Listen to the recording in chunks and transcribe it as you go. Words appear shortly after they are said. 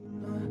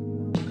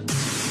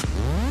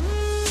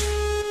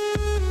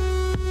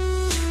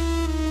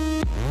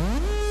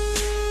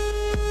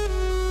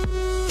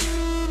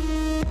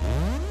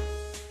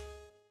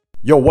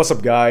Yo, what's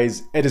up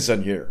guys?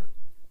 Edison here.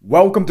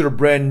 Welcome to the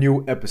brand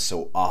new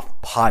episode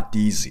of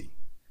Poddeezy.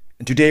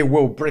 And today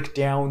we'll break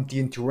down the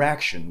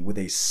interaction with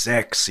a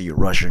sexy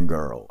Russian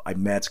girl I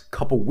met a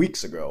couple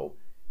weeks ago,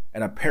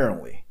 and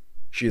apparently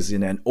she is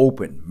in an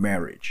open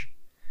marriage.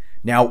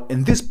 Now,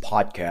 in this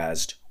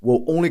podcast,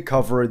 we'll only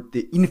cover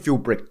the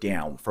infield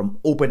breakdown from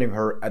opening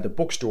her at the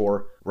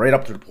bookstore right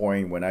up to the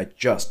point when I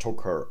just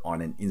took her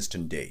on an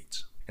instant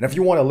date. And if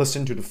you want to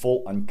listen to the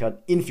full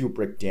uncut infield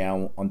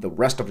breakdown on the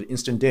rest of the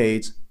instant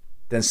dates,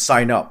 then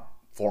sign up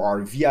for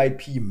our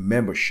VIP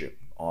membership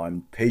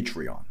on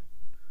Patreon,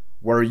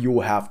 where you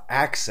will have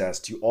access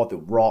to all the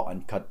raw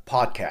uncut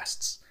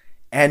podcasts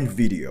and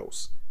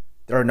videos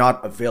that are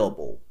not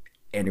available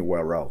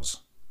anywhere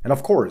else. And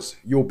of course,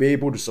 you'll be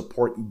able to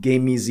support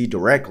GameEasy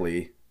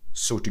directly,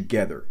 so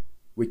together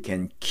we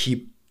can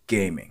keep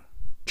gaming.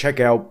 Check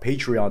out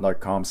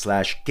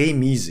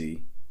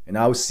patreon.com/GameEasy, and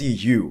I'll see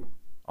you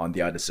on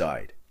the other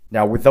side.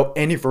 Now, without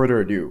any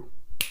further ado,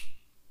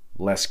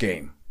 let's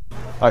game.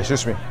 Hi,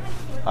 excuse me.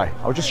 Hi,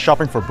 I was just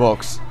shopping for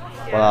books,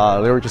 but I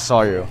literally just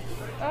saw you.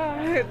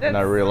 And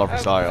I really love your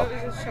style.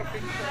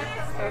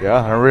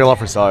 Yeah, I really love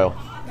your style.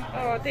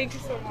 Oh, thank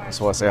you so much.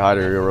 Just want to say hi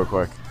to you real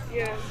quick.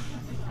 Yeah,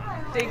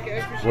 thank you.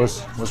 I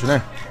appreciate What's your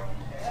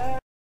name?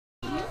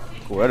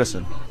 Cool,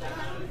 Edison.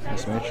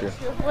 Nice to meet you.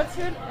 What's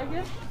your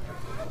again?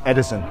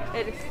 Edison.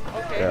 Edison.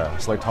 Okay. Yeah,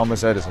 it's like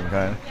Thomas Edison,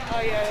 kind of.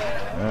 Oh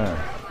yeah. Yeah.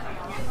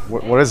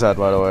 What is that,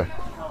 by the way?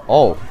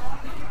 Oh.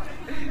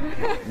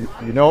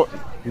 You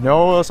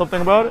know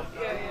something about it?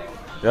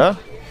 Yeah. Yeah?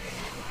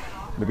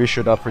 Maybe you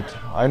should I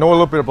know a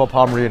little bit about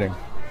palm reading.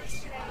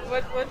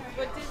 What is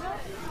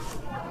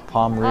that?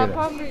 Palm reading.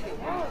 Palm reading.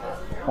 Oh,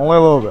 Only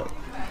a little bit.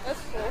 that's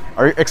cool.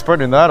 Are you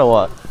expert in that or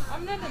what?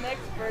 I'm not an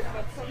expert,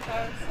 but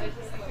sometimes I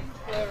just like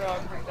play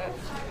around with that.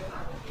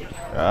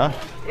 Yeah?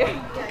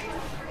 Yeah.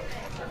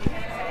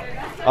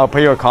 I'll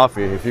pay you a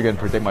coffee if you can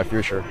predict my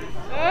future.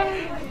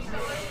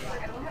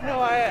 No,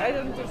 I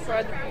don't do for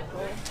other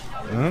people.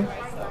 Hmm?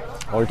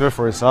 Oh, you do it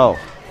for yourself.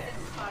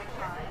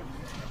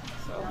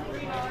 So,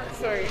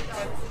 sorry.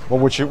 What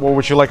would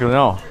you like to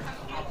know?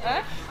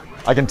 Huh?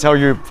 I can tell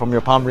you from your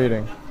palm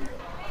reading.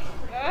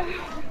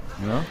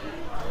 You know?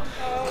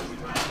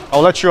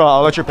 I'll let you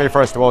pay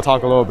first. We'll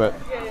talk a little bit.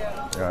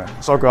 Yeah.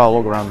 So I'll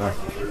look around there.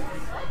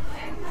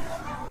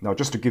 Now,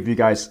 just to give you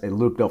guys a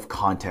little bit of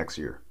context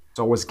here.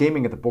 So I was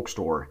gaming at the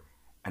bookstore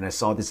and I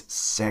saw this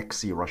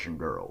sexy Russian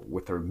girl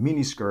with her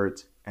mini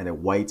skirt and a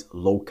white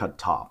low-cut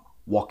top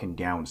walking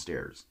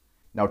downstairs.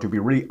 Now, to be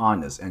really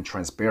honest and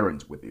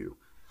transparent with you,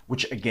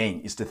 which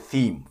again is the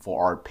theme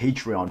for our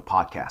Patreon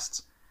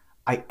podcasts,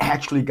 I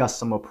actually got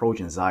some approach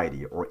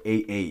anxiety, or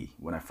AA,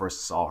 when I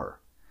first saw her.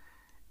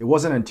 It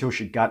wasn't until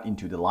she got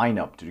into the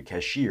lineup to the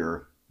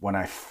cashier when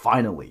I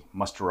finally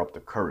mustered up the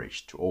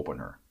courage to open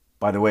her.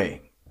 By the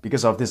way,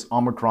 because of this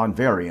Omicron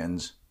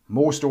variant,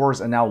 most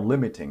stores are now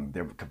limiting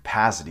their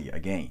capacity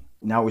again.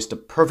 Now is the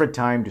perfect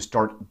time to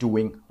start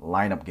doing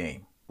lineup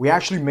game. We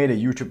actually made a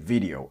YouTube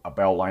video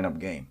about lineup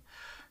game.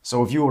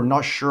 So if you are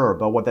not sure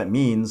about what that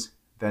means,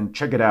 then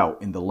check it out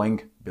in the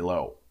link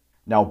below.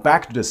 Now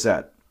back to the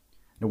set.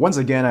 Now once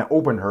again, I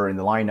opened her in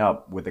the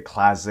lineup with the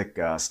classic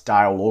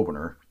style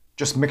opener.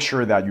 Just make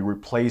sure that you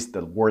replace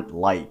the word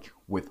like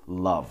with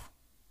love,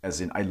 as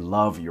in I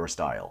love your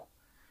style,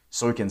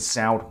 so it can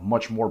sound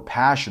much more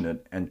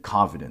passionate and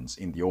confident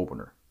in the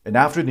opener. And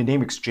after the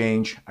name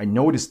exchange, I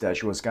noticed that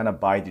she was gonna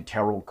buy the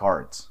tarot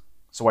cards.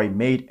 So I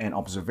made an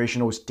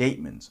observational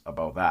statement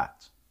about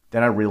that.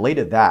 Then I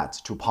related that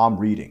to palm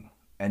reading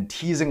and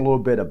teasing a little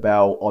bit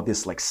about all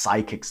this like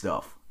psychic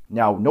stuff.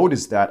 Now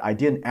notice that I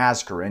didn't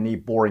ask her any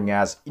boring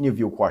ass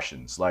interview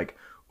questions like,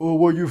 oh,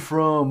 where you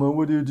from and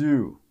what do you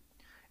do?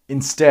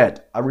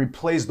 Instead, I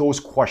replaced those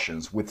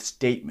questions with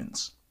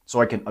statements so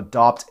I can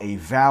adopt a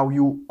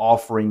value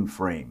offering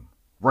frame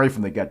right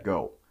from the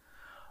get-go.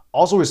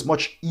 Also, it's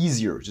much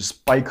easier to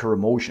spike her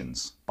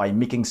emotions by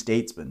making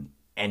statements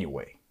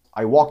anyway.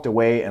 I walked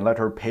away and let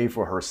her pay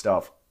for her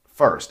stuff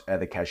first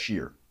at the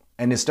cashier.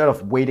 And instead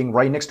of waiting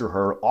right next to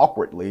her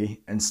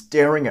awkwardly and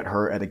staring at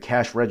her at the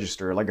cash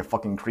register like a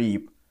fucking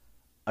creep,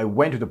 I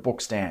went to the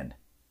book stand,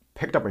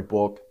 picked up a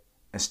book,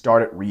 and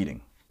started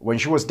reading. When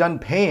she was done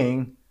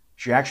paying,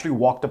 she actually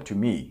walked up to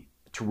me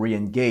to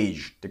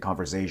re-engage the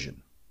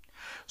conversation.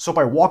 So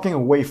by walking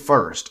away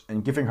first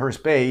and giving her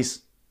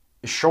space,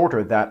 it showed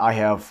her that I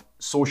have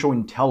social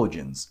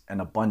intelligence and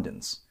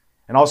abundance,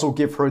 and also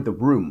give her the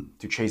room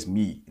to chase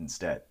me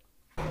instead.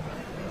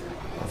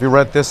 Have you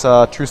read this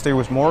Tuesday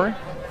with Morrie?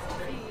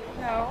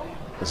 No.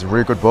 It's a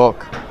really good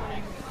book.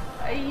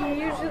 I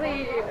usually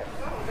read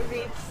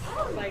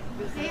like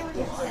business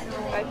books.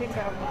 I think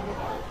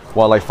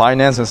What, like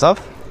finance and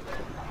stuff?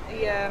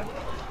 yeah.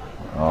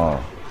 Oh.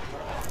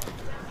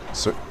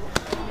 So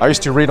I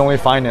used to read only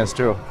finance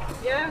too.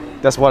 Yeah.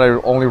 That's what I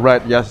only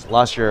read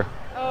last year.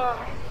 Oh.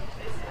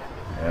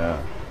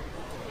 Yeah.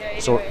 Yeah.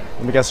 So Anyway.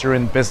 let me guess, you're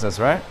in business,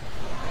 right?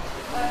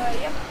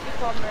 Yeah.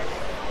 E-commerce.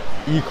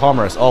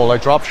 E-commerce. Oh,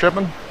 like drop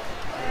shipping? No,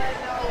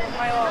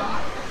 my own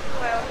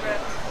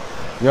brand.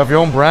 You have your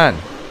own brand.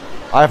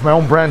 I have my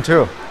own brand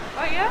too.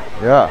 Oh yeah?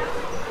 Yeah.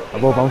 I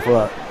both on for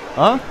that.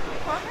 Huh?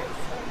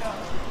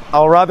 E-commerce?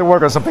 I'll rather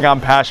work on something I'm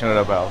passionate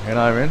about. You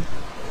know what I mean?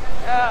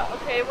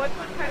 Okay, what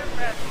kind of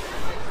brand?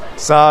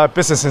 It's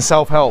business and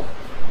self-help.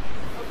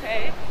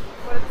 Okay.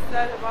 What's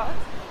that about?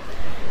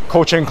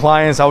 Coaching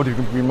clients how to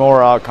be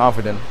more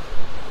confident.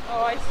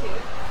 Oh, I see.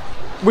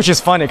 Which is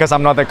funny because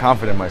I'm not that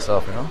confident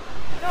myself, you know?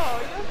 No,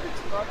 you're pretty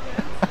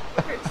confident.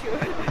 Look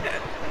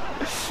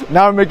at you.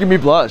 Now you're making me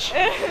blush. You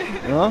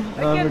know? I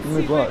Now you're can't making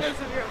me see blush.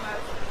 because of your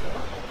mask.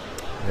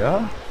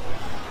 Yeah?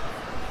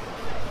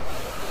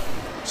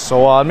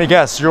 So let me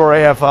guess, you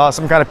already have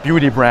some kind of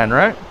beauty brand,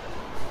 right?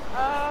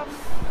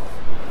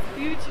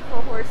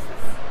 Beautiful horses.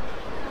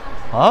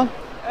 Huh?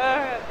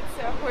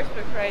 It's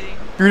horseback riding.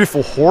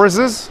 Beautiful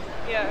horses?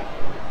 Yeah.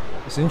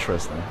 It's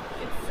interesting.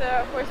 It's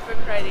a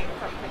horseback riding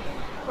company.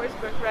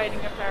 Horseback riding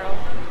apparel.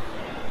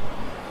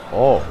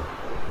 Oh,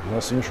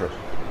 that's interesting.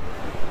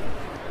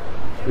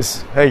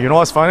 Hey, you know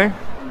what's funny?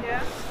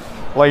 Yeah.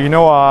 Like,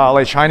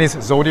 like Chinese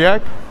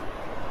zodiac?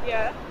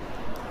 Yeah.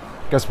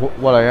 Guess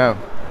what I am?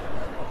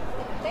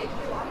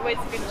 Wait,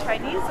 it's in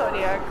Chinese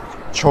zodiac.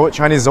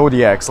 Chinese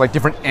zodiacs, like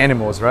different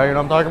animals, right? You know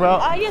what I'm talking about?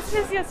 Ah, yes.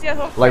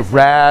 Of Like course.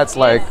 rats,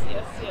 like,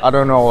 yes. I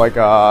don't know, like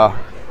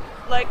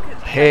Like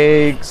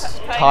pigs,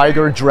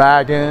 tiger,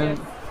 dragon, Yes.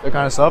 that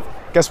kind of stuff.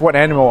 Guess what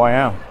animal I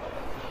am?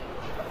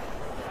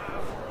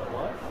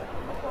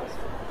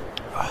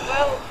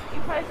 Well,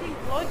 if I think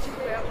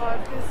logically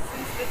about this,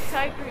 since the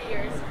tiger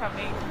year is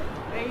coming,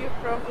 then you're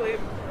probably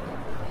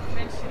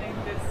mentioning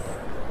this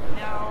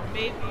now.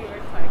 Maybe you're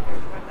a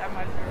tiger, but I'm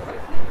not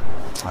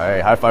sure.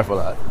 Hey, high five for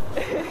that.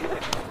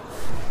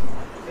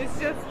 It's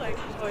just like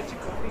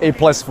logical.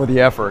 A+ for the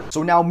effort.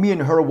 So now me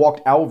and her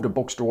walked out of the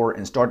bookstore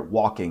and started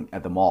walking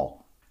at the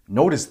mall.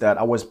 Noticed that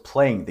I was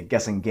playing the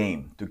guessing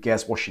game to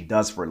guess what she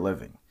does for a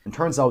living. And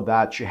turns out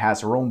that she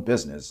has her own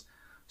business,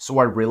 so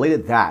I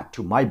related that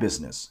to my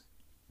business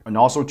and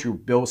also to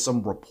build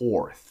some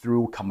rapport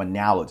through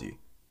commonality.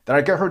 Then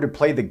I get her to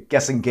play the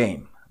guessing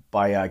game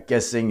by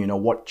guessing,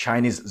 what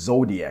Chinese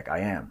zodiac I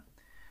am,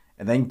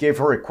 and then gave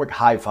her a quick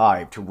high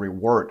five to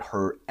reward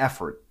her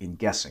effort in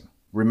guessing.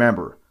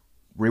 Remember,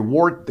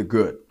 reward the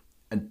good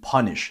and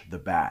punish the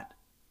bad.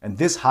 And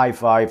this high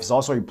five is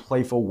also a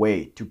playful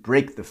way to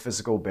break the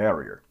physical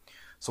barrier,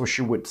 so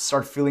she would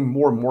start feeling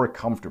more and more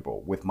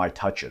comfortable with my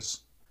touches.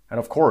 And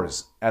of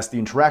course, as the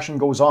interaction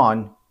goes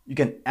on, you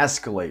can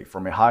escalate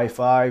from a high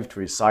five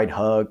to a side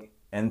hug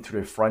and to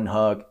a front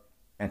hug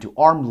and to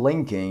arm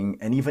linking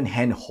and even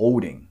hand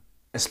holding,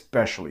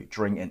 especially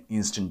during an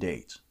instant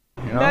date.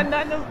 You know?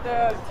 None of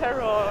the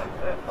tarot.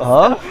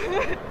 Huh?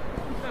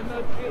 I'm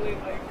not really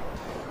like.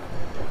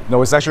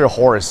 No, it's actually a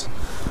horse.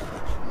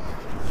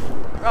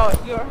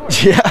 Oh, you're a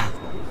horse. Yeah,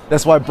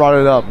 that's why I brought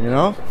it up,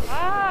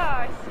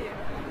 Ah, I see.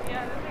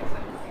 Yeah, that makes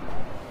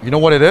sense. You know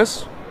what it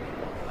is?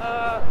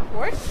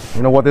 Horse?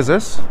 You know what this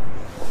is?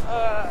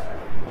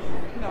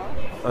 No.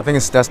 I think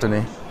it's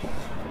destiny.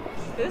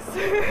 This?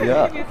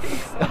 Yeah. You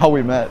think so? How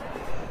we met.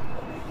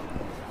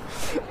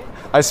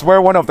 I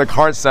swear one of the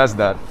cards says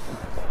that.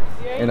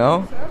 Yeah, You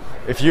know?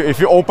 think so? If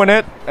you open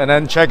it and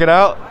then check it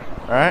out,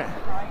 alright?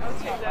 I'll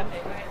check that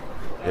tonight.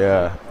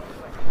 Yeah.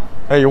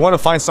 Hey, you want to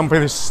find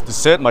someplace to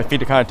sit? My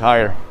feet are kind of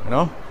tired,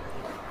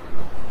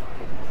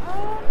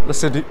 Let's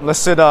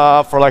sit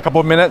for like a couple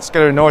of minutes, get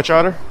to know each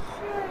other.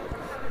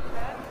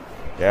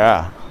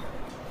 Yeah.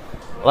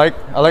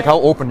 I like how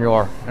open you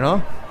are,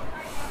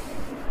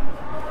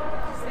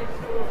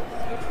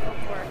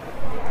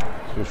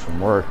 Good from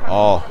work.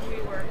 Oh.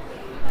 We work.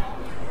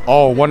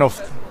 Oh, one of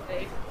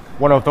Day.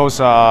 those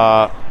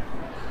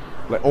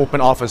like open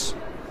office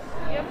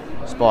Yep.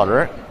 spot,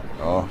 right?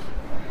 Oh.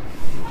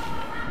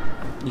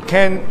 You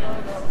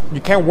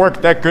can't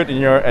work that good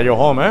at your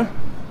home, eh?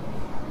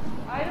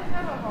 I don't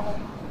have a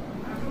home.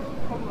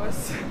 I'm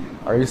homeless.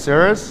 Are you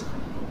serious?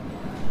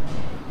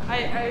 I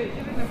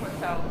live in a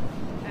hotel,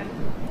 and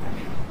I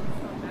mean,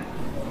 it's not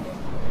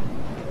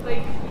that.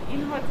 Like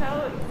in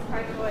hotel, it's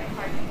kind of like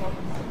hard to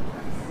focus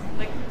sometimes.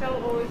 Like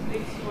hotel always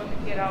makes you want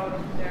to get out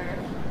of there.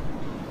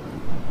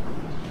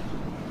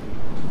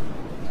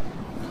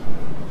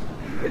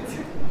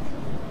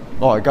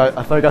 Oh, I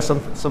thought I got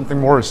something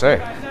more to say.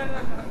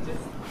 No.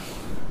 Just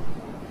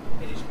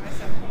finish my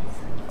sentence.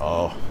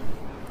 Oh.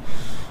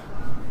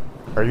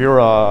 Are you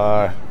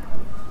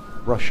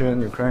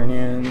Russian,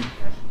 Ukrainian?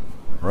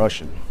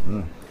 Russian.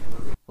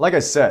 Like I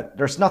said,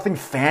 there's nothing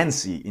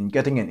fancy in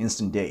getting an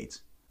instant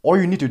date. All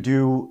you need to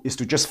do is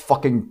to just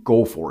fucking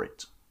go for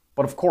it.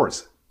 But of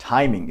course,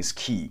 timing is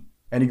key,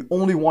 and you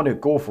only want to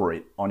go for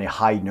it on a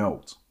high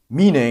note.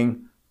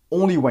 Meaning,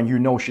 only when you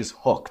know she's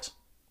hooked.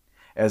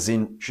 As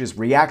in, she's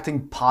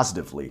reacting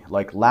positively,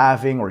 like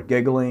laughing or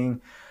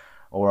giggling,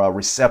 or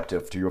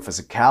receptive to your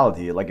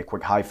physicality, like a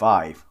quick high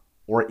five,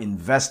 or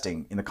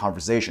investing in the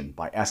conversation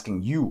by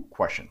asking you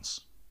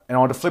questions. And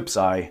on the flip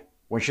side,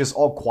 when she's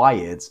all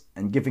quiet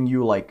and giving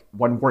you like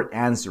one word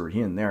answer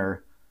here and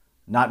there,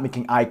 not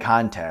making eye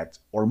contact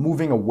or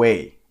moving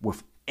away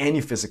with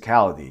any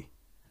physicality,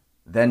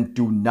 then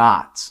do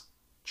not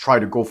try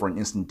to go for an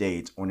instant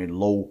date on a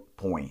low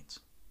point.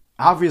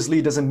 Obviously,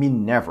 it doesn't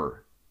mean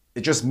never.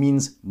 It just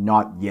means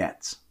not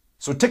yet.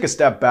 So take a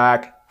step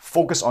back,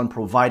 focus on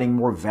providing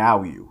more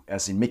value,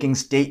 as in making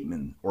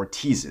statement or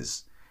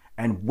teases,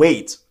 and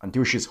wait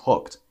until she's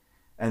hooked.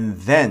 And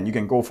then you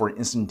can go for an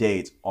instant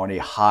date on a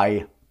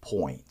high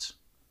point.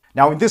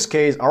 Now in this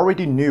case, I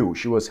already knew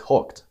she was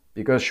hooked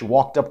because she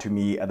walked up to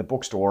me at the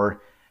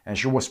bookstore and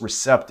she was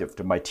receptive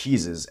to my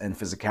teases and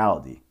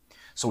physicality.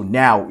 So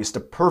now is the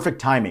perfect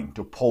timing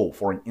to pull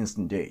for an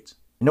instant date.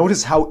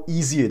 Notice how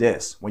easy it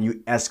is when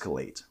you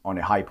escalate on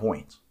a high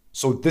point.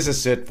 So this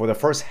is it for the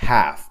first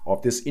half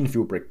of this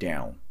infill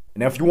breakdown.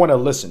 And if you want to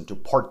listen to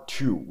part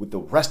 2 with the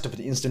rest of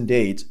the instant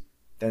date,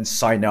 then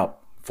sign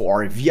up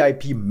for our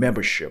VIP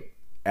membership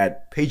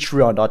at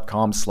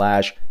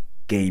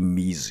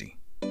patreon.com/GameEasy.